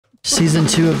Season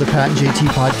 2 of the Pat and JT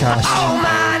podcast. Oh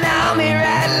man, I'm here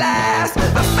at last. The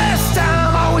first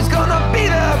time, always gonna be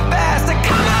the best.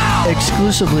 Come on!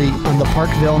 Exclusively on the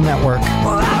Parkville Network.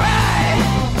 Well, all right.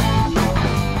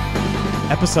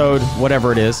 Episode,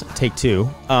 whatever it is, take 2. We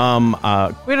don't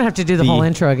have to do the whole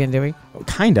intro again, do we?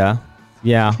 Kinda.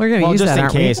 Yeah. We're gonna use just that, in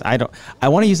aren't we? case. I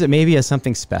want to use it maybe as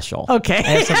something special. Okay. I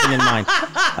have something in mind.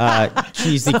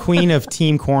 She's the queen of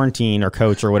team quarantine or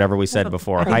coach or whatever we said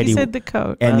before. Heidi said the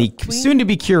coach. And the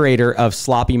soon-to-be curator of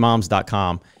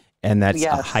sloppymoms.com. And that's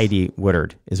Heidi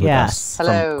Woodard is with us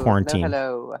from quarantine.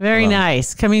 Hello. Very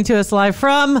nice. Coming to us live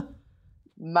from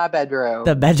My bedroom.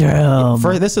 the bedroom.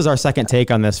 This is our second take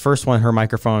on this. First one, her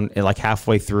microphone, like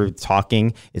halfway through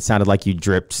talking, it sounded like you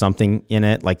dripped something in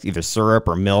it, like either syrup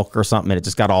or milk or something, and it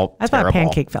just got all I terrible. thought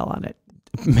pancake fell on it.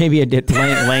 Maybe it did,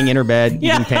 laying in her bed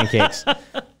eating pancakes.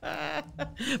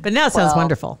 But now it sounds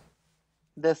wonderful.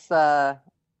 This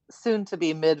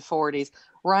soon-to-be mid-40s.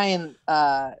 Ryan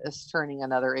is turning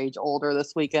another age older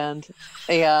this weekend,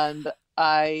 and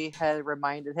I had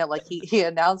reminded him, like he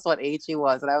announced what age he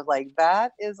was, and I was like,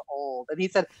 that is old. And he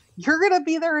said, you're going to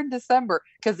be there in December,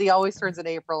 because he always turns in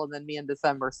April, and then me in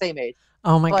December, same age.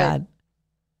 Oh my God.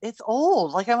 It's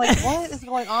old. Like, I'm like, what is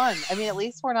going on? I mean, at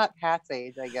least we're not Pat's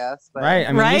age, I guess. But. Right.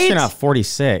 I mean, at least you're not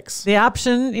 46. The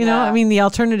option, you know, I mean, the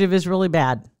alternative is really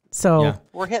bad. So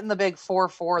we're hitting the big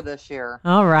 4-4 this year.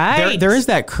 All right. There is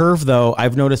that curve, though.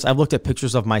 I've noticed, I've looked at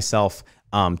pictures of myself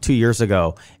 2 years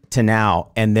ago to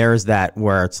now, and there's that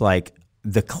where it's like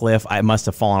the cliff. I must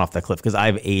have fallen off the cliff because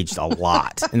I've aged a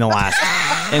lot in the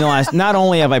last. Not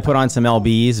only have I put on some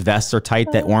LBs, vests are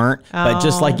tight that weren't, but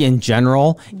just like in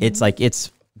general, it's like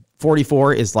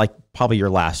 44 is like probably your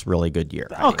last really good year.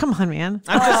 Oh, come on, man.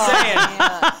 I'm just saying.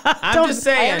 I'm just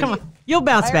saying. Come on. You'll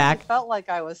bounce back. I felt like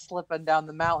I was slipping down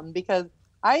the mountain because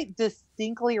I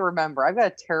distinctly remember, I've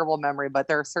got a terrible memory, but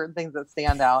there are certain things that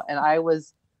stand out. And I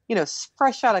was,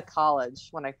 fresh out of college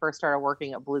when I first started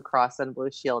working at Blue Cross and Blue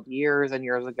Shield years and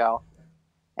years ago.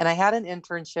 And I had an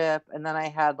internship, and then I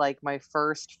had like my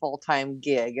first full-time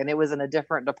gig, and it was in a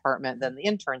different department than the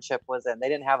internship was in. They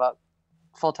didn't have a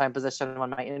full-time position when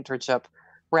my internship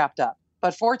wrapped up.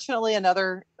 But fortunately,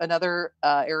 another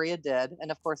area did.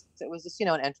 And of course, it was just,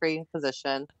 an entry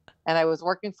position. And I was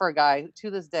working for a guy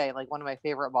to this day, like one of my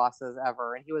favorite bosses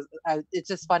ever. And it's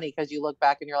just funny because you look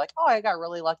back and you're like, oh, I got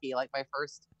really lucky. Like my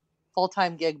first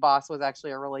full-time gig boss was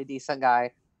actually a really decent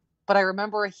guy. But I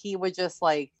remember he would just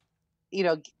like,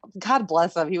 God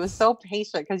bless him. He was so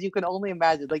patient because you can only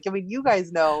imagine. Like, I mean, you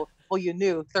guys know, well, you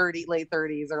knew late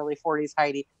 30s, early 40s,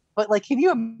 Heidi. But like, can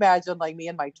you imagine like me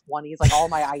in my 20s, like all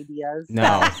my ideas?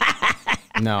 No,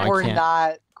 were I can't.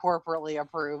 not corporately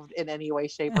approved in any way,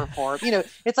 shape, or form.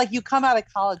 It's like you come out of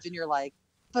college and you're like,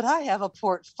 but I have a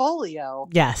portfolio.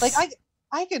 Yes. Like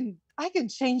I can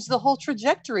change the whole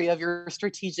trajectory of your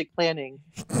strategic planning.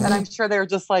 And I'm sure they're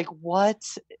just like, what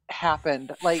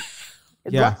happened? Like,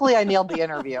 luckily I nailed the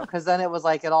interview because then it was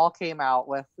like, it all came out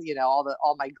with,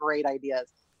 all my great ideas.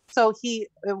 So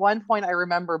at one point I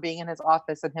remember being in his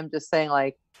office and him just saying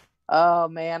like, oh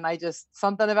man,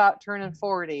 something about turning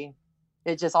 40.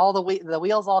 It just, all the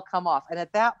wheels all come off. And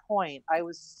at that point I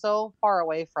was so far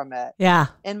away from it. Yeah.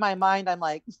 In my mind, I'm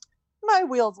like, my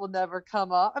wheels will never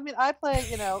come off. I mean, I play,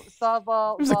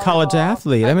 softball. I was a college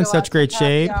athlete. I'm in such great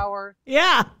shape.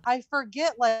 Yeah. I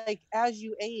forget, like, as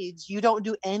you age, you don't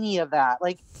do any of that.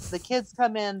 Like, the kids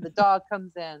come in, the dog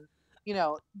comes in,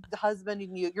 the husband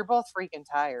and you're both freaking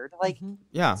tired. Like,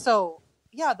 yeah. So,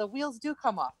 yeah, the wheels do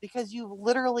come off because you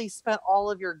literally spent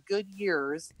all of your good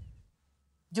years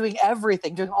doing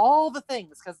everything, doing all the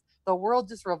things because the world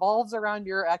just revolves around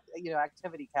your,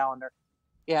 activity calendar.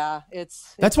 Yeah,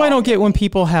 that's why I don't get when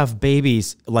people have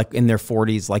babies like in their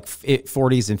 40s, like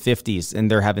 40s and 50s,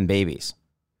 and they're having babies.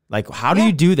 Like, how do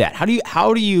you do that? How do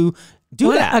you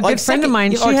do that? A good friend of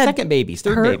mine, she had second babies,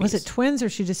 third babies. Was it twins or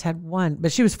she just had one?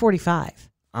 But she was 45.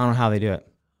 I don't know how they do it.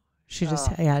 She just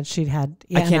she'd had.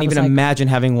 I can't even imagine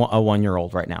having a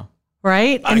 1-year-old right now.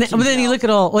 Right, but then you look at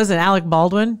was it Alec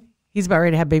Baldwin? He's about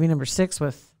ready to have baby number 6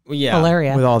 with. Yeah,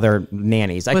 Hilaria. with all their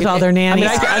nannies. I mean,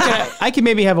 I can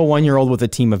maybe have a 1-year-old with a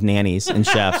team of nannies and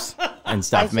chefs and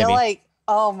stuff. I feel like,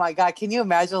 oh my God, can you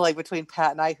imagine like between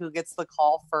Pat and I, who gets the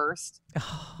call first?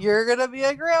 You're gonna be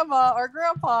a grandma or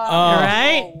grandpa.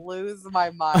 Right? I'll lose my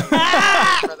mind for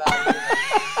that.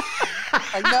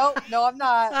 Like, no, I'm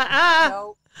not.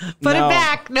 No. Put it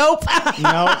back. Nope.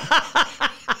 No.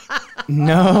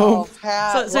 Oh,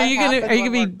 Pat, so are you gonna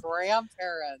be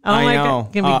grandparents? Oh my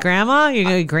God, gonna be grandma? You're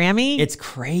gonna be Grammy? It's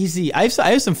crazy. I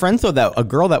have some friends though, that a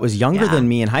girl that was younger than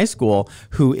me in high school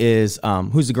who's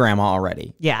a grandma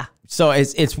already. Yeah. So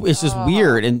it's just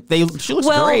weird, and she looks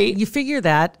great. You figure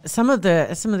that some of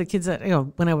the kids that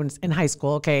when I was in high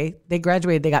school, okay, they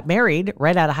graduated, they got married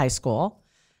right out of high school,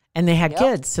 and they had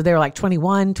kids. So they were like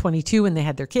 21, 22 when they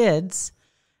had their kids,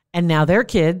 and now their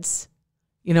kids,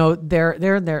 their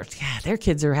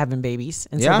kids are having babies,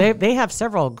 and so they have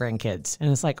several grandkids,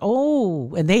 and it's like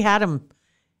and they had them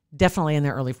definitely in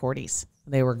their early 40s.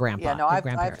 They were grandpa. Yeah, no,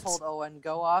 I've told Owen,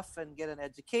 go off and get an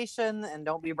education and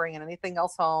don't be bringing anything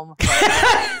else home.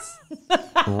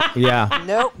 Yeah.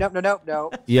 Nope.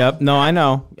 Yep. No, I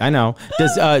know.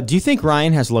 Do you think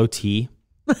Ryan has low T?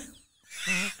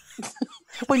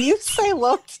 When you say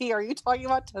low T, are you talking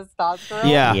about testosterone?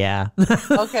 Yeah.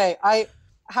 Okay.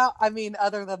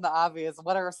 Other than the obvious,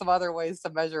 what are some other ways to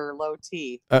measure low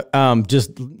T?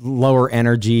 Just lower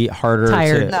energy, harder.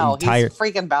 Tired. He's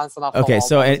freaking bouncing off. Okay, the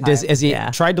so has he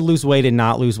tried to lose weight and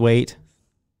not lose weight?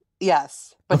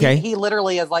 Yes, but okay. he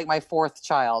literally is like my fourth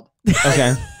child.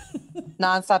 Okay.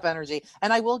 Nonstop energy,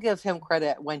 and I will give him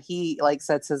credit when he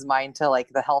sets his mind to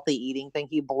the healthy eating thing.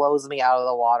 He blows me out of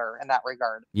the water in that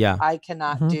regard. Yeah, I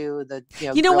cannot do the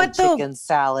what though? Chicken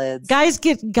salads. Guys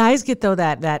get though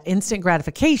that instant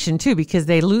gratification too, because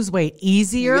they lose weight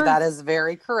easier. That is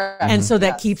very correct, and so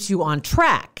that keeps you on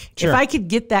track. Sure. If I could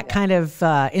get that kind of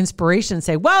inspiration,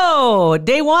 say, "Whoa,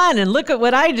 day one, and look at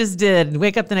what I just did," and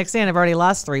wake up the next day and I've already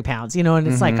lost 3 pounds, and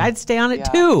it's like I'd stay on it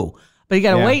too. But you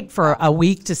got to wait for a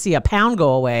week to see a pound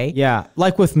go away. Yeah,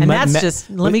 like with and that's just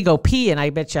let me go pee, and I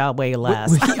bet you I'll weigh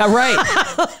less. Yeah,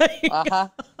 right.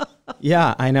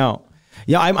 Yeah, I know.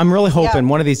 Yeah, I'm really hoping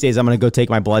one of these days I'm going to go take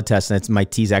my blood test, and my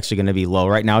T's actually going to be low.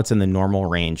 Right now, it's in the normal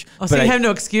range. Oh, so you have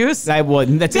no excuse? I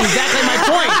wouldn't. That's exactly my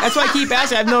point. That's why I keep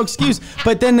asking. I have no excuse.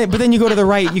 But then you go to the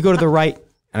right. You go to the right.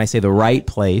 And I say the right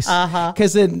place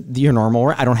because your normal,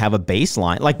 I don't have a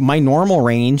baseline. Like my normal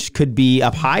range could be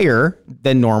up higher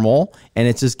than normal, and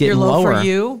it's just getting low lower. for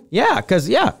you? Yeah, because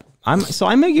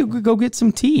I may go get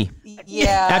some tea.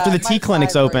 Yeah, after the tea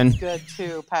clinic's open. Good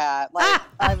too, Pat.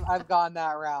 I've gone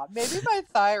that route. Maybe my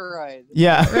thyroid.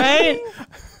 Yeah, right.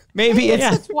 Maybe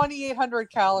it's the 2,800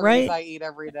 calories I eat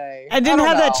every day. I didn't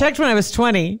have that checked when I was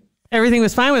 20. Everything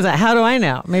was fine with that. How do I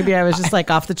know? Maybe I was just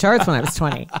off the charts when I was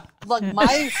 20. Look,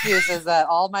 my excuse is that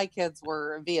all my kids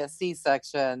were via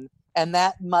C-section, and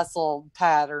that muscle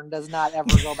pattern does not ever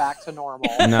go back to normal.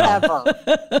 No. Ever.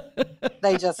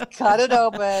 They just cut it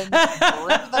open,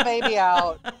 rip the baby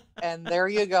out, and there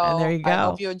you go. And there you go. I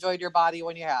hope you enjoyed your body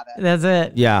when you had it. That's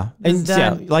it. Yeah. And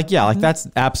that's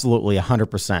absolutely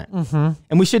 100%.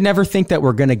 And we should never think that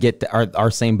we're going to get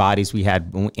our same bodies we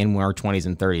had in our 20s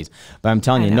and 30s. But I'm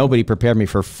telling you, nobody prepared me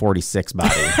for 46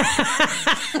 body.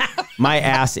 My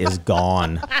ass is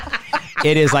gone.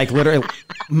 It is literally,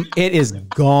 it is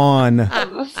gone. Well,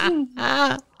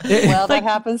 that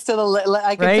happens to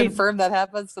I can confirm that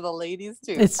happens to the ladies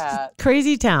too. It's Pat.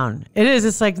 Crazy town. It is.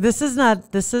 It's this is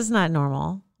not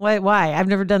normal. Why? I've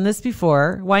never done this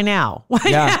before. Why now? Why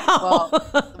now?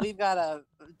 Well, we've got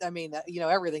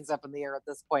everything's up in the air at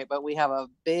this point, but we have a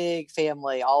big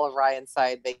family, all of Ryan's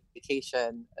side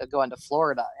vacation going to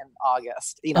Florida in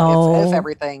August. If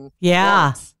everything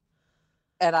works.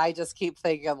 And I just keep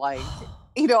thinking I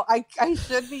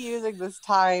should be using this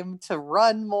time to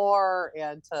run more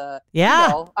and to,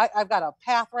 I've got a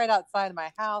path right outside of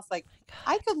my house.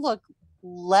 I could look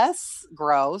less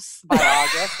gross by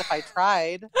August if I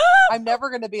tried. I'm never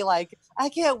going to be I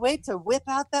can't wait to whip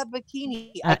out that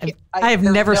bikini. I have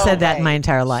never said that in my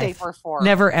entire life. Shape or form.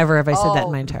 Never, ever have I said that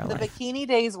in my entire life. The life. bikini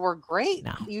days were great.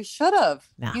 No. You should have.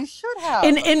 No. You should have.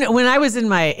 And when I was in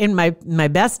my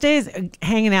best days,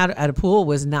 hanging out at a pool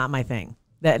was not my thing.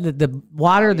 The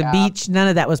water, the beach, none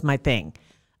of that was my thing.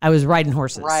 I was riding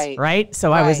horses, right?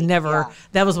 So I was never. Yeah.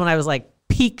 That was when I was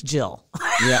peak Jill.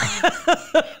 Yeah.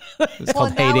 It's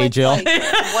called Heyday Jill.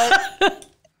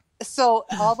 So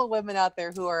all the women out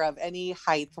there who are of any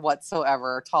height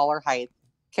whatsoever, taller height,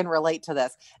 can relate to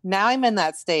this. Now I'm in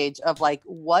that stage of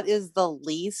what is the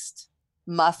least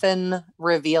muffin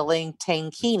revealing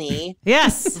tankini?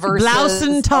 Yes, versus blouse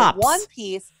and tops, one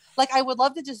piece. I would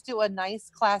love to just do a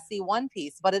nice, classy one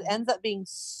piece, but it ends up being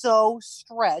so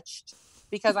stretched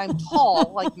because I'm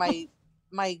tall.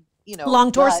 My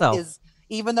long torso is.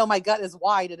 Even though my gut is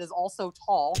wide, it is also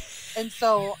tall. And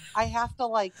so I have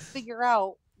to figure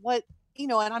out what,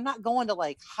 and I'm not going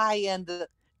to high end.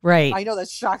 Right. I know that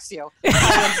shocks you.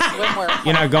 High-end swimwear.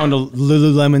 You're not going to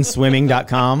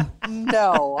lululemonswimming.com?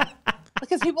 No.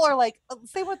 Because people are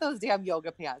say with those damn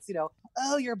yoga pants,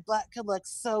 oh, your butt could look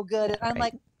so good. And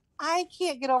I'm I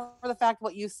can't get over the fact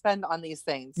what you spend on these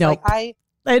things. Nope.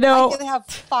 I know. I can have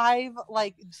 5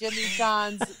 like Jimmy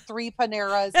John's, 3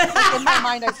 Paneras. Like, in my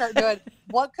mind, I start doing,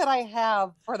 what could I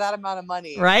have for that amount of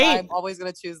money? Right. I'm always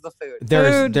going to choose the food.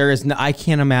 There is no, I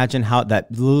can't imagine how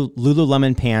that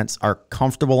Lululemon pants are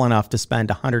comfortable enough to spend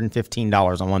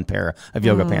 $115 on one pair of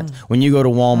yoga pants when you go to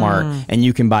Walmart and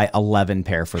you can buy 11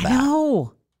 pair for that.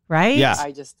 No. Right? Yeah.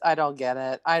 I don't get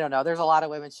it. I don't know. There's a lot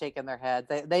of women shaking their head.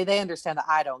 They understand that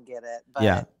I don't get it. But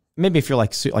Yeah. Maybe if you're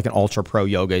like an ultra pro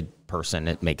yoga person,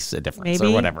 it makes a difference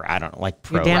or whatever. I don't know, like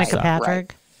pro You're Danica stuff.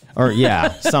 Patrick. Or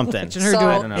yeah, something. Her do it.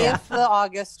 So do it. if the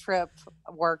August trip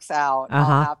works out,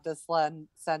 I'll have to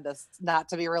send us, not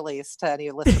to be released to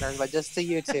any listeners, but just to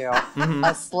you two,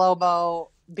 a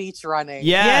slow-mo beach running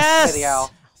video.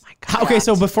 God. Okay,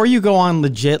 so before you go on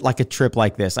legit like a trip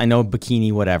like this, I know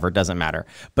bikini, whatever, doesn't matter.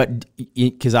 But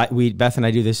because Beth and I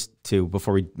do this too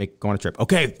before we go on a trip.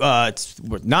 Okay, it's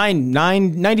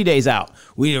 90 days out.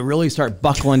 We need to really start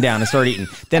buckling down and start eating.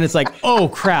 Then it's like, oh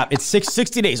crap, it's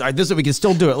 60 days. All right, we can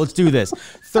still do it. Let's do this.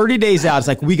 30 days out, it's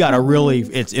like we gotta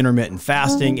it's intermittent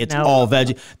fasting. It's all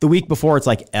veggie. The week before, it's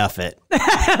like F it.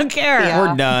 I don't care. Yeah.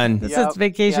 We're done. This is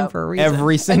vacation for a reason.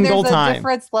 Every single time.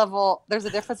 There's a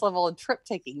difference level in trip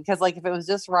taking, because like if it was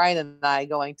just Ryan and I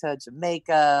going to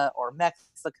Jamaica or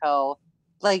Mexico,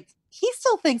 like he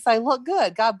still thinks I look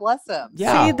good. God bless him.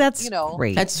 Yeah. See, that's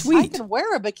great. That's I sweet. can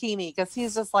wear a bikini because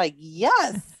he's just like,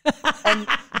 yes.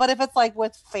 But if it's like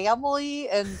with family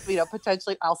and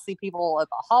potentially I'll see people at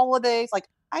the holidays, like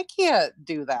I can't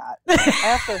do that. I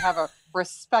have to have a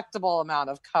respectable amount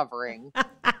of covering.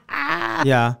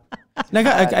 Yeah.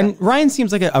 And Ryan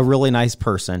seems like a really nice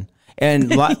person.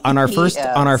 And on our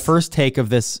first take of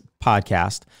this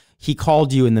podcast, he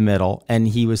called you in the middle and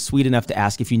he was sweet enough to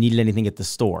ask if you needed anything at the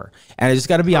store. And I just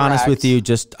got to be honest with you,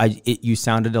 you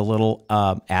sounded a little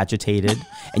agitated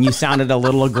and you sounded a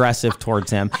little aggressive towards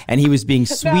him, and he was being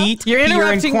sweet. You're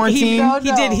interrupting. In quarantine.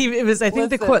 He did. It was. I think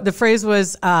the phrase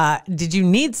was, "Did you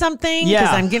need something? Because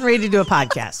I'm getting ready to do a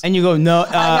podcast." And you go, "No,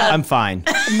 I'm fine."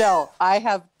 No, I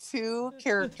have 2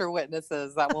 character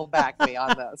witnesses that will back me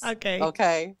on this.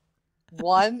 Okay.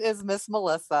 One is Miss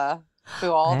Melissa,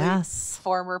 who all the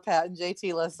former Pat and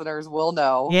JT listeners will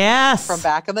know. Yes. From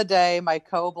back in the day, my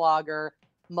co-blogger.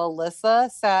 Melissa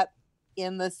sat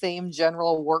in the same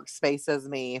general workspace as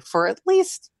me for at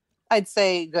least, I'd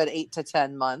say, good 8 to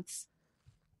 10 months.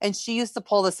 And she used to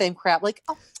pull the same crap, like,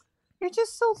 oh, you're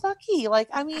just so lucky. Like,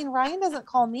 I mean, Ryan doesn't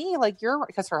call me like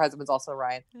because her husband's also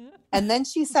Ryan. And then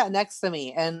she sat next to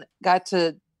me and got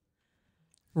to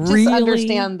just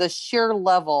understand the sheer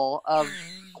level of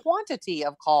quantity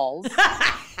of calls.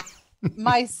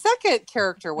 My second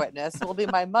character witness will be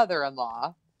my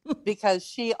mother-in-law, because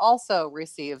she also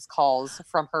receives calls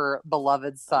from her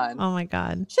beloved son. Oh my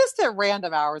God. Just at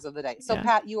random hours of the day. So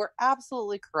Pat, you are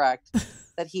absolutely correct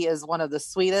that he is one of the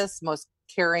sweetest, most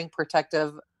caring,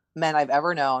 protective men I've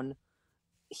ever known.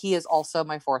 He is also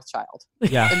my 4th child.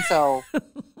 Yeah. And so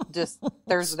just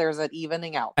there's an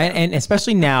evening out. And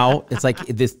especially now, it's like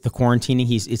the quarantining,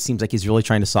 it seems like he's really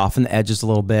trying to soften the edges a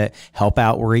little bit, help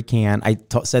out where he can.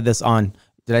 Said this on,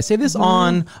 did I say this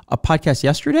on a podcast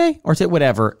yesterday or say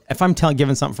whatever? If I'm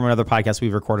giving something from another podcast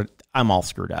we've recorded, I'm all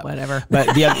screwed up. Whatever.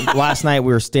 But last night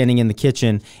we were standing in the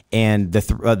kitchen and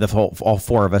all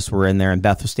 4 of us were in there, and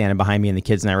Beth was standing behind me and the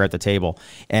kids and I were at the table,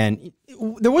 and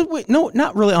there was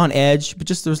not really on edge, but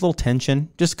just there was a little tension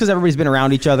just because everybody's been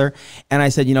around each other. And I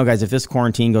said, guys, if this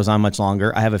quarantine goes on much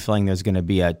longer, I have a feeling there's going to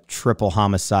be a triple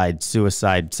homicide,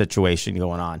 suicide situation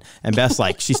going on. And Beth's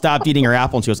like, she stopped eating her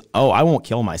apple and she goes, oh, I won't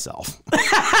kill myself.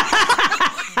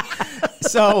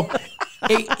 So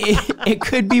it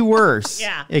could be worse.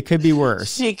 Yeah. It could be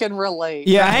worse. She can relate.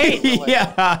 Yeah. Right?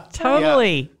 Yeah.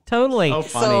 Totally. Yeah. Totally. So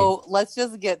funny. So let's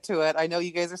just get to it. I know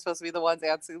you guys are supposed to be the ones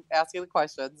asking the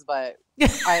questions, but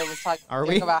I was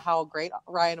talking about how great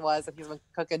Ryan was, and he's been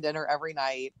cooking dinner every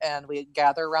night, and we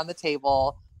gather around the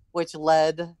table, which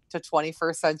led to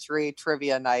 21st century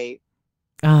trivia night.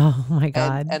 Oh my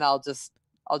God. And I'll just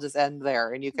end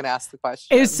there, and you can ask the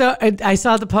question. So I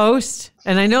saw the post,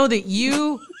 and I know that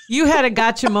you had a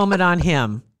gotcha moment on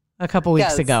him a couple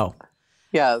weeks ago.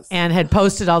 Yes. And had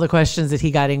posted all the questions that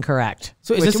he got incorrect.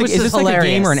 So is this like a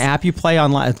game or an app you play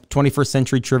on 21st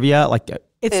century trivia?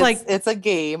 It's a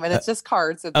game, and it's just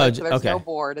cards. It's there's no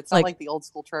board. It's not like the old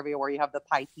school trivia where you have the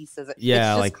pie pieces. It's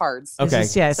just cards. Okay.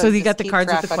 So you got the cards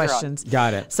with the questions.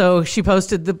 Got it. So she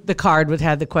posted the card which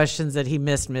had the questions that he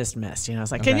missed.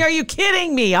 It's like, are you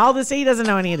kidding me? All this, he doesn't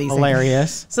know any of these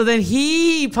Hilarious. things. So then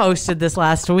he posted this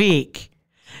last week.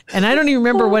 And I don't even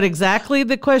remember what exactly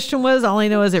the question was. All I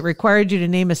know is it required you to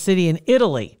name a city in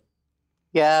Italy.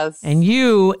 Yes. And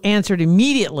you answered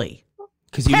immediately.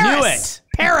 Because you knew it.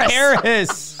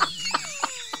 Paris.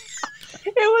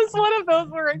 It was one of those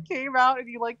where it came out and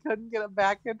you like couldn't get it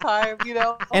back in time, you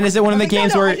know. And is it one of the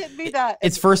games where I didn't mean that.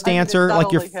 it's first answer, it's not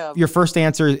like only him. your first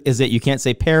answer is that you can't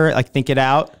say parrot, like think it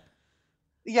out?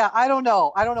 Yeah, I don't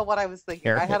know. I don't know what I was thinking.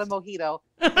 Paris. I had a mojito,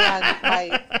 and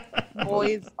my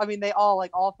boys. I mean, they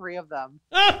all three of them.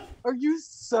 Are you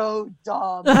so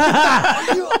dumb?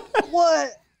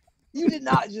 What? You did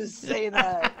not just say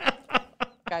that.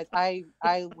 Guys,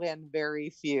 I win very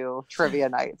few trivia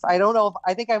nights. I don't know if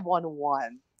I think I've won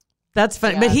one. That's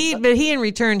funny. Yeah, But he in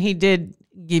return, he did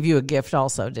give you a gift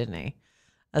also, didn't he?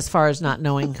 As far as not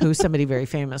knowing who somebody very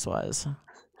famous was.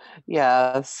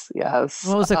 Yes.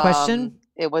 What was the question?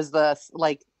 It was I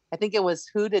think it was,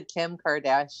 who did Kim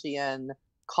Kardashian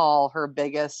call her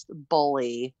biggest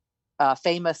bully?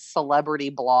 Famous celebrity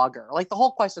blogger. Like the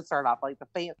whole question started off like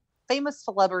the famous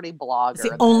celebrity blogger. It's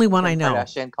the only one I know.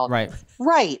 Kardashian called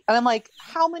Right. And I'm like,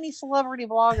 how many celebrity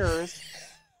bloggers?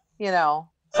 You know.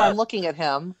 So I'm looking at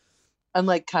him. I'm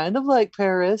like, kind of like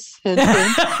Paris. Hint, hint.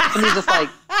 And he's just like,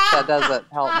 that doesn't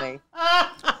help me.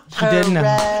 Didn't know.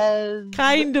 Perez.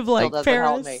 Kind of like Still doesn't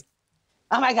help Paris. me.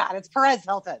 Oh my God, it's Perez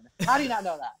Hilton. How do you not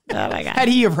know that? Oh my God. Had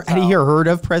he heard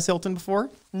of Perez Hilton before?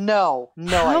 No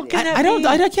How idea. can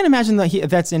I can't imagine that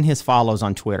that's in his follows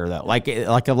on Twitter though. Like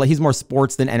he's more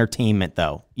sports than entertainment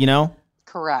though. You know?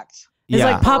 Correct. It's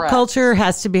like pop Correct. culture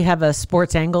has to have a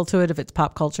sports angle to it if it's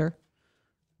pop culture.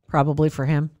 Probably for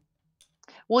him.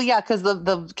 Well, yeah, because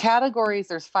the categories,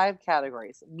 there's 5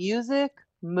 categories: music,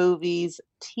 movies,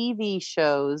 TV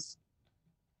shows,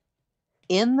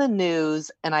 in the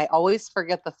news, and I always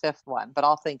forget the 5th one, but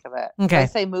I'll think of it. Okay. Did I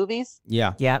say movies?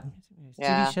 Yeah. Yeah.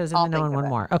 Yeah, TV shows in I'll the know think and of one it.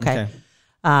 more. Okay.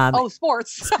 Oh,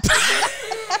 sports.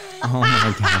 Oh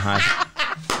my God.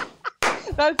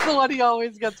 That's the one he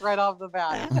always gets right off the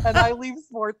bat. And I leave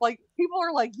sports. Like, people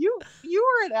are like, you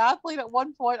were an athlete at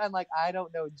one point. I'm like, I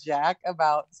don't know jack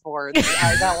about sports.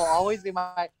 That will always be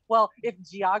my, well, if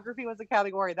geography was a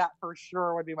category, that for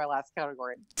sure would be my last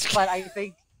category. But I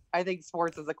think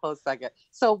sports is a close second.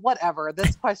 So whatever.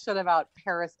 This question about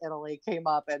Paris, Italy came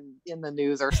up and in the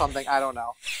news or something. I don't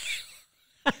know.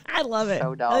 I love it.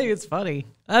 So dumb. I think it's funny.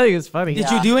 Did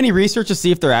you do any research to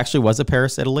see if there actually was a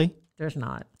Paris, Italy? There's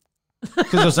not.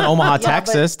 Because there's an Omaha,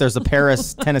 Texas. There's a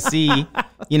Paris, Tennessee.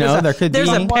 You know, there could There's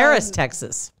be. a Paris,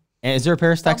 Texas. And is there a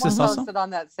Paris, Texas Someone also? posted on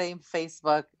that same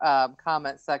Facebook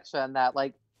comment section that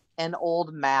like an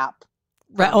old map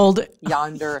from Old.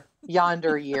 yonder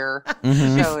year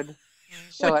Mhm.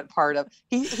 show it part of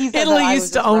he said Italy that I used was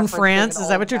to just own referencing France. an Is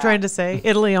that old what you're map. trying to say?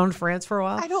 Italy owned France for a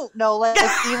while? I don't know, like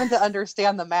even to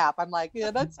understand the map, I'm like,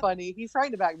 yeah, that's funny. He's trying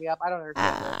to back me up. I don't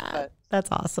understand it, but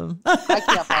That's awesome. I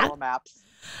can't follow maps.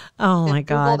 Oh my If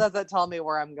Google God. doesn't tell me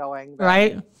where I'm going, then-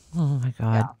 Right? Oh my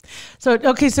God.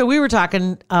 So we were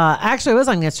talking, actually it was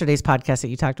on yesterday's podcast that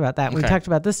you talked about that. We Okay. talked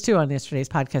about this too on yesterday's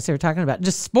podcast. They were talking about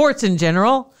just sports in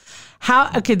general.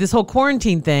 This whole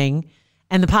quarantine thing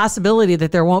and the possibility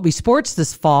that there won't be sports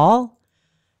this fall.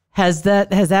 Has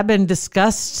that been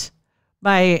discussed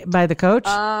by the coach?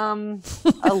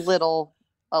 A little.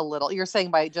 You're saying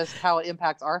by just how it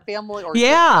impacts our family, or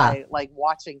Yeah. just by like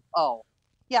watching? Oh,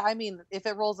 yeah. I mean, if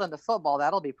it rolls into football,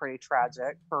 that'll be pretty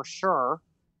tragic for sure.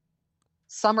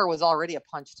 Summer was already a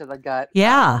punch to the gut.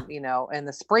 Yeah. You know, and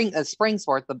the spring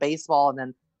sport, the baseball, and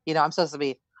then I'm supposed to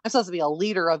be a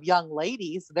leader of young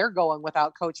ladies. They're going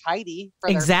without Coach Heidi for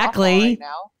their Exactly. softball right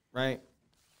now. Right.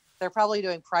 They're probably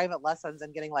doing private lessons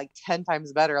and getting like 10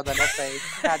 times better than if they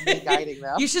had me guiding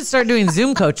them. You should start doing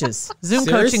Zoom coaching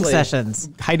Seriously. sessions.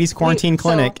 Heidi's quarantine So-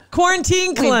 clinic.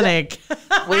 Quarantine clinic.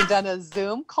 We've done a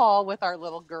Zoom call with our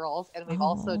little girls, and we've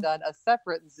also done a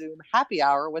separate Zoom happy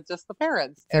hour with just the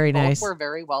parents. And Very both nice. were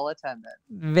very well attended.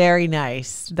 Very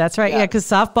nice. That's right. Yeah, Yeah. because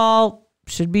softball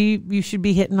you should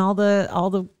be hitting all the We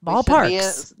should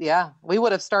ballparks. we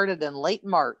would have started in late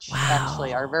March, Wow.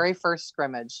 actually, our very first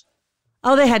scrimmage.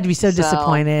 Oh, they had to be so So-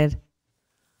 disappointed.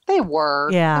 They were.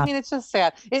 Yeah. I mean, it's just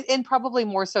sad. And probably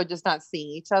more so just not seeing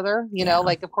each other. You know,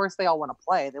 like, of course, they all want to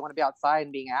play. They want to be outside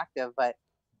and being active. But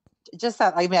just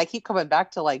that, I mean, I keep coming back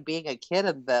to, like, being a kid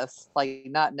in this, like,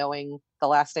 not knowing the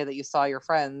last day that you saw your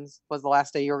friends was the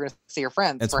last day you were going to see your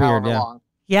friends That's for weird, however yeah. long.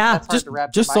 Yeah. That's hard to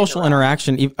wrap Just your mind social around.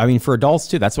 interaction. I mean, for adults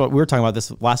too. That's what we were talking about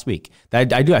this last week.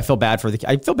 That I do. I feel bad for the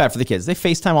kids. They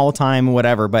FaceTime all the time and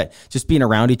whatever, but just being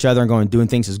around each other and going and doing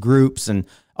things as groups and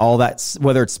all that,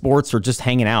 whether it's sports or just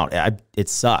hanging out, it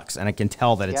sucks. And I can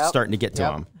tell that it's Yep. starting to get to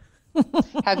them.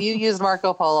 Have you used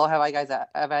Marco Polo? Have I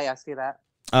asked you that?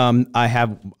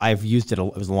 I've used it.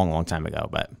 It was a long, long time ago,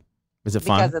 but is it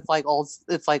fun? Because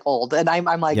it's like old, and I'm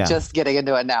like Yeah. just getting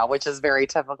into it now, which is very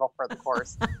typical for the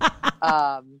course.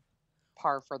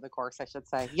 par for the course, I should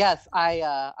say. Yes,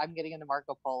 I'm getting into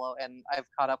Marco Polo, and I've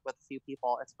caught up with a few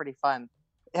people. It's pretty fun.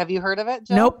 Have you heard of it,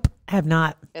 Jill? Nope, have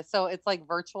not. It's like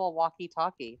virtual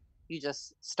walkie-talkie. You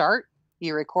just start,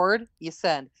 you record, you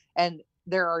send, and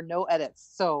there are no edits.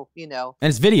 So, and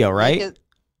it's video, right?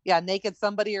 Naked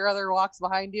somebody or other walks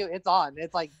behind you. It's on.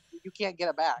 It's like you can't get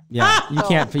it back. Yeah, you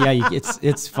can't. Yeah,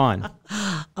 it's fun.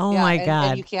 Oh my God.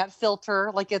 And you can't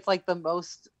filter. Like it's like the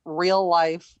most real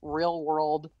life, real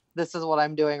world. This is what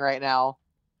I'm doing right now.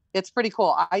 It's pretty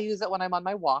cool. I use it when I'm on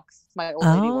my walks, my old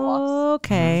lady walks.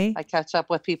 Okay. I catch up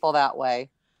with people that way.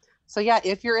 So yeah,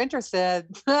 if you're interested,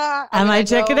 I might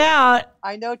check it out.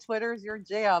 I know Twitter's your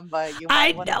jam, but you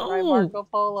might want to try Marco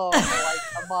Polo for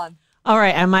like a month. All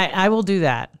right, I will do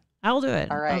that. I will do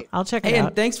it. All right. I'll check it out.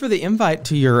 And thanks for the invite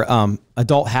to your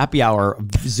adult happy hour,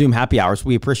 Zoom happy hours.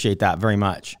 We appreciate that very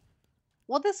much.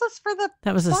 Well, this was for the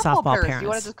That was a softball parents. You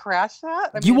want to just crash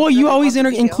that? You always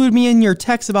include me in your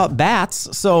texts about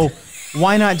bats, so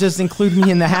why not just include me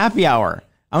in the happy hour?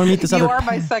 I want to meet this other. You are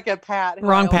my second Pat.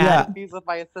 Wrong Pat. Confused with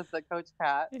my assistant coach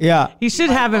Pat. Yeah. You should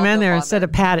have him in there instead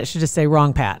of Pat. It should just say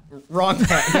wrong Pat. Wrong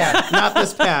Pat. Yeah, not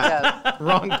this Pat. Yes.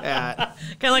 Wrong Pat.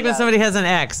 Kind of like when somebody has an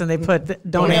X and they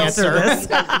put don't answer What this. you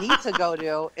guys need to go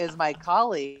to is my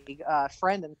colleague,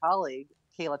 friend and colleague,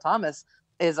 Kayla Thomas,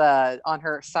 is on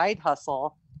her side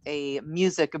hustle, a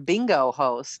music bingo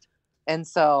host. And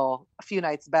so a few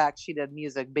nights back, she did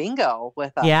music bingo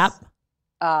with us. Yep.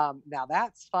 Now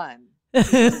that's fun.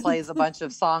 She plays a bunch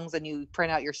of songs and you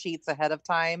print out your sheets ahead of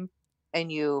time and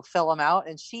you fill them out.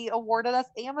 And she awarded us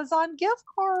Amazon gift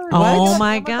cards. Oh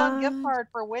my Amazon God. gift card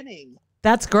for winning.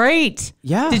 That's great.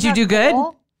 Yeah. Did you do good?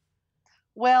 Cool?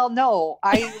 Well, no,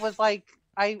 I was like,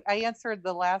 I answered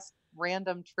the last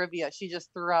random trivia. She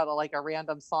just threw out a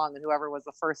random song and whoever was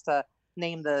the first to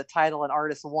name the title and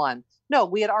artist won. No,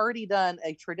 we had already done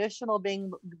a traditional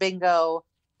bingo,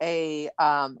 a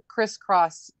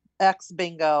crisscross X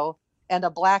bingo, and a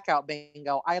blackout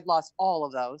bingo. I had lost all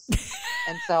of those.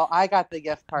 And so I got the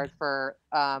gift card for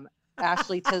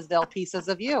Ashley Tisdale, Pieces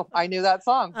of You. I knew that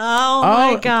song. Oh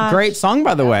my God. Great song,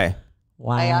 by the way.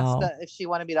 Wow. I asked if she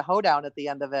wanted me to hoe down at the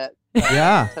end of it.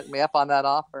 Yeah. Took me up on that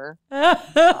offer.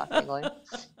 Shockingly.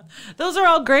 Those are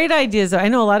all great ideas. I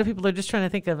know a lot of people are just trying to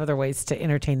think of other ways to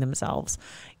entertain themselves,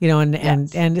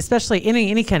 and especially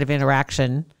any kind of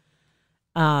interaction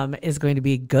is going to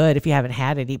be good if you haven't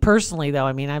had any. Personally, though,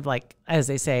 I mean, as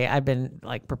they say, I've been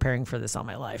preparing for this all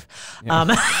my life. Yeah.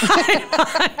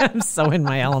 I'm so in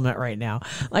my element right now.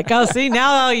 See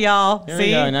now, y'all. Here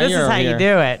See, this is how you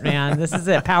do it, man. This is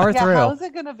it. Power through. How is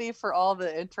it going to be for all the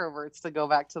introverts to go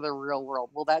back to the real world?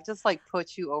 Will that just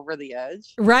put you over the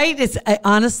edge? Right. It's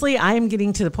honestly, I am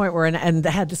getting to the point where, and I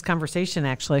had this conversation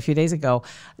actually a few days ago.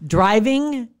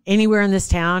 Driving anywhere in this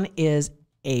town is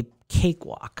a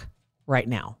cakewalk right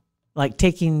now. Like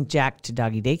taking Jack to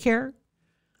doggy daycare,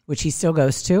 which he still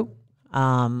goes to.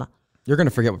 You're going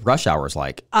to forget what rush hour is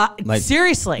like.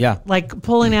 Seriously. Yeah.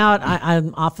 Pulling out,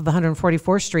 I'm off of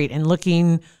 144th Street and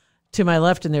looking to my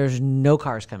left and there's no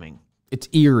cars coming. It's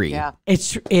eerie. Yeah.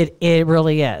 It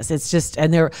really is. It's just,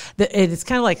 and it's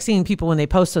kind of like seeing people when they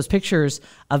post those pictures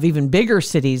of even bigger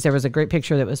cities. There was a great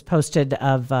picture that was posted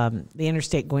of the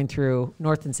interstate going through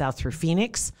north and south through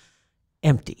Phoenix,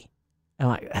 empty. I'm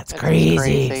like, that's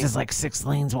crazy. It's 6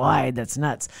 lanes wide. That's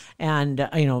nuts. And,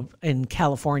 in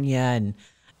California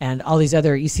and all these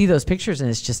other, you see those pictures and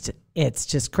it's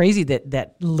just crazy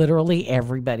that literally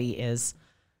everybody is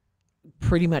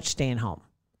pretty much staying home.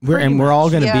 We are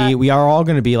all going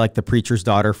to be like the preacher's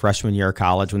daughter freshman year of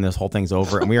college when this whole thing's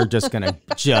over. And we are just going to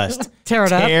tear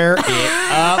it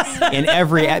up.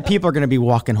 And people are going to be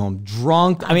walking home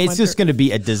drunk. I mean, it's just going to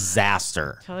be a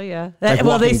disaster. Tell you.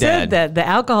 They said that the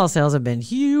alcohol sales have been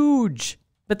huge,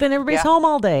 but then everybody's home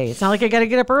all day. It's not like I got to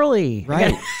get up early.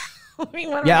 Right.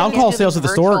 Alcohol sales at the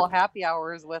store. Happy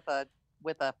hours with a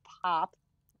pop.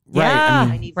 Right. Yeah,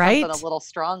 I need something a little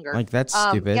stronger. That's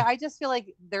stupid. Yeah, I just feel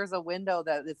like there's a window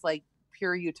that it's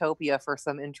pure utopia for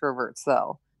some introverts,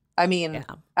 though. I mean,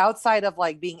 outside of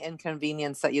being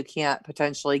inconvenienced that you can't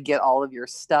potentially get all of your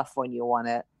stuff when you want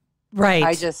it. Right.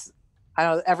 I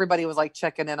know everybody was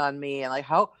checking in on me and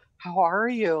how are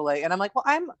you? And I'm like, well,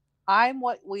 I'm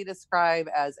what we describe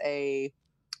as the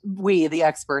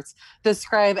experts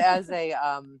describe as a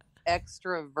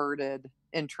extroverted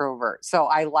introvert. So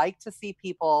I like to see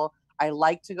people. I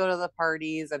like to go to the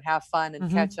parties and have fun and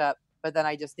catch up. But then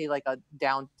I just need a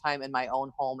downtime in my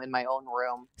own home, in my own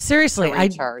room. Seriously, I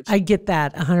get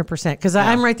that 100% because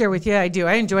I'm right there with you. I do.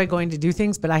 I enjoy going to do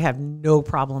things, but I have no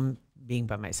problem being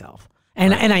by myself,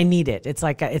 and I need it.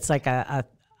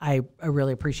 I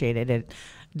really appreciate it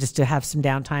just to have some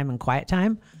downtime and quiet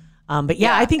time. But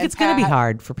yeah, I think and it's going to be Pat-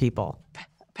 hard for people.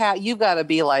 Pat, you've got to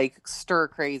be like stir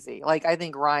crazy. Like I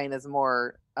think Ryan is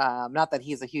more, not that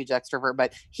he's a huge extrovert,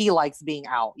 but he likes being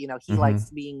out. You know, he likes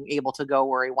being able to go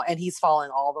where he wants, and he's following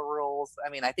all the rules. I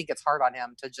mean, I think it's hard on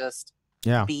him to just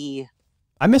be.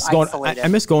 I miss going. isolated. I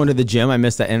miss going to the gym. I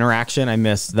miss that interaction. I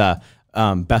miss the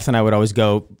Beth and I would always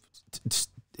go.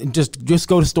 Just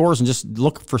go to stores and just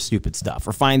look for stupid stuff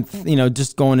or find,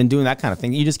 just going and doing that kind of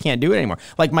thing. You just can't do it anymore.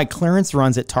 Like my clearance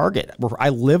runs at Target, where I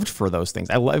lived for those things.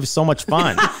 It was so much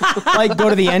fun. Like go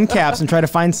to the end caps and try to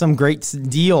find some great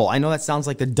deal. I know that sounds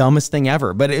like the dumbest thing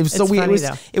ever, but it was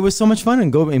it was so much fun.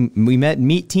 And we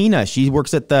meet Tina. She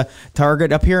works at the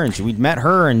Target up here, and we met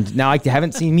her. And now I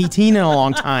haven't seen Meet Tina in a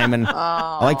long time. And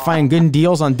I like finding good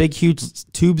deals on big, huge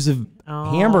tubes of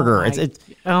hamburger. See,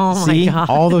 my God.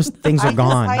 all those things are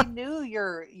gone. I knew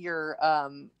your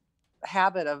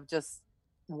habit of just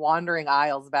wandering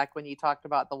aisles back when you talked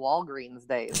about the Walgreens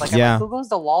days. Like, I'm like, who goes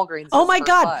to Walgreens? Oh my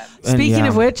God! Fun? Speaking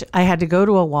of which, I had to go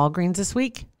to a Walgreens this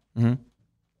week,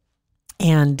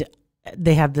 and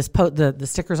they have this the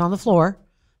stickers on the floor,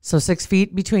 so 6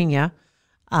 feet between you.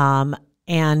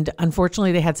 And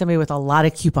unfortunately, they had somebody with a lot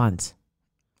of coupons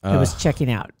that was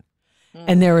checking out,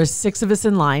 and there was 6 of us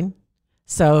in line.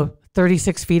 So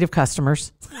 36 feet of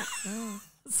customers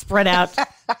spread out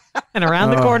and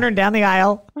around the corner and down the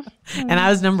aisle. And I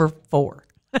was number 4.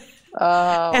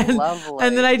 Lovely.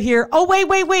 And then I'd hear, oh,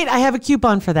 wait, I have a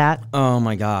coupon for that. Oh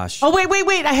my gosh. Oh,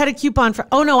 wait, I had a coupon for,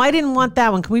 oh no, I didn't want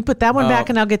that one. Can we put that one back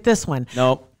and I'll get this one?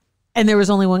 Nope. And there was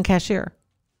only one cashier.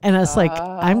 And I was like,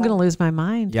 I'm going to lose my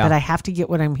mind, Yeah. but I have to get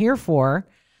what I'm here for.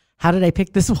 How did I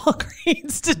pick this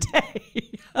Walgreens today?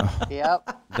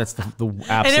 Yep. That's the absolute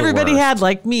And everybody worst. had,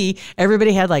 like me,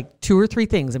 everybody had like 2 or 3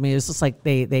 things. I mean, it was just like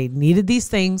they needed these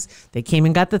things. They came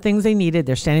and got the things they needed.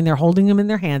 They're standing there holding them in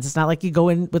their hands. It's not like you go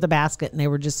in with a basket and they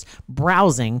were just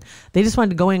browsing. They just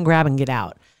wanted to go in, grab, and get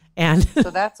out. And So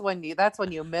that's when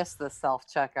you miss the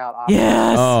self-checkout option.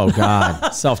 yes. Oh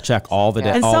God. Self-check all the day.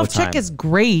 And all self-check the time. is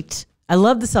great. I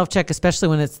love the self-check, especially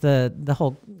when it's the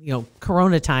whole,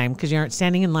 Corona time, because you aren't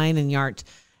standing in line and you aren't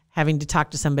having to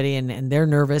talk to somebody and they're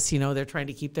nervous, they're trying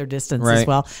to keep their distance as Right.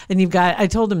 well. And I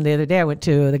told them the other day, I went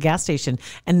to the gas station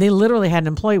and they literally had an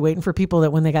employee waiting for people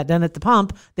that when they got done at the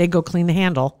pump, they'd go clean the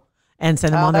handle and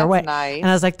send them on their that's way. nice. And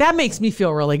I was like, that makes me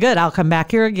feel really good. I'll come back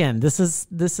here again. This is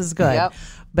good. Yep.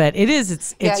 But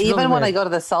it's even really when I weird. go to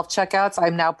the self-checkouts,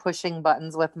 I'm now pushing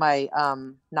buttons with my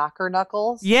knocker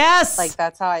knuckles. Yes. Like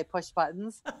that's how I push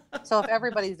buttons. So if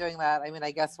everybody's doing that, I mean,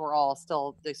 I guess we're all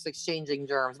still just exchanging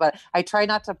germs, but I try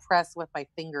not to press with my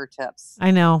fingertips.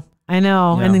 I know. Yeah.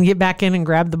 And then get back in and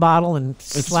grab the bottle and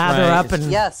slather right. up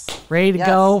and Yes. ready to Yes.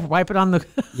 go. Wipe it on the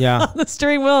Yeah. on the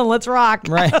steering wheel and let's rock.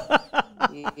 Right.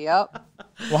 Yep.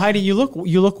 Well, Heidi, you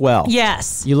look well.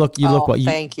 Yes. You look well.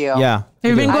 Thank you. Yeah. Have you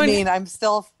you been do. going- I mean, I'm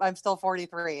still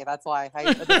 43. That's why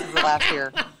this is the last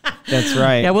year. That's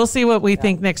right. Yeah, we'll see what we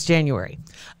think next January.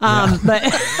 But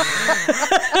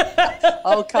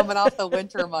Oh, coming off the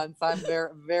winter months, I'm very,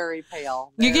 very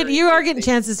pale. you are getting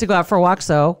chances to go out for walks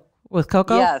though with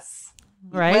Coco. Yes.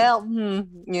 Right? Well,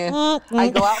 yeah. I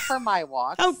go out for my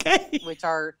walks. Okay. Which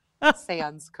are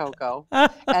sans Coco.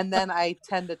 And then I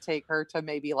tend to take her to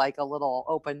maybe like a little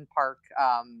open park.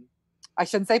 I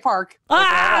shouldn't say park.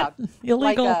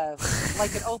 Illegal.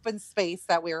 Like an open space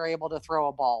that we were able to throw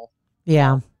a ball.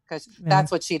 Yeah. Because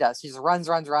that's what she does. She just runs,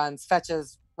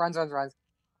 fetches, runs.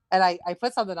 And I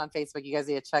put something on Facebook. You guys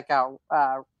need to check out.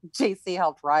 JC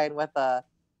helped Ryan with a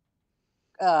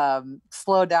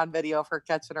slow down video of her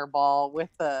catching her ball with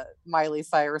the Miley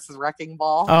Cyrus's wrecking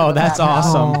ball. Oh, that's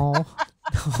awesome.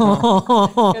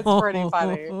 It's pretty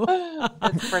funny.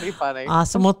 It's pretty funny.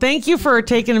 Awesome. Well, thank you for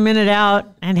taking a minute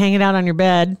out and hanging out on your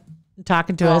bed and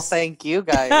talking to Well, us. thank you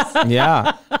guys.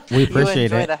 Yeah. We You appreciate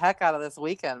enjoy it. the heck out of this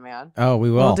weekend, man. Oh,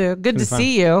 we will. Will do. Good to It'll be fun.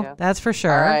 see you. Yeah. That's for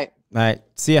sure. All right. All right.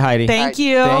 See you, Heidi. Thank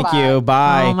you. Thank you.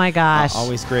 Bye. Oh my gosh.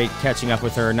 Always great catching up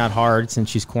with her. Not hard since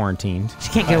she's quarantined. She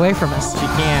can't get away from us. She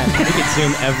can't. We can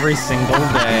Zoom every single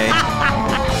day.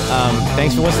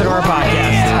 Thanks for listening to our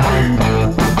podcast.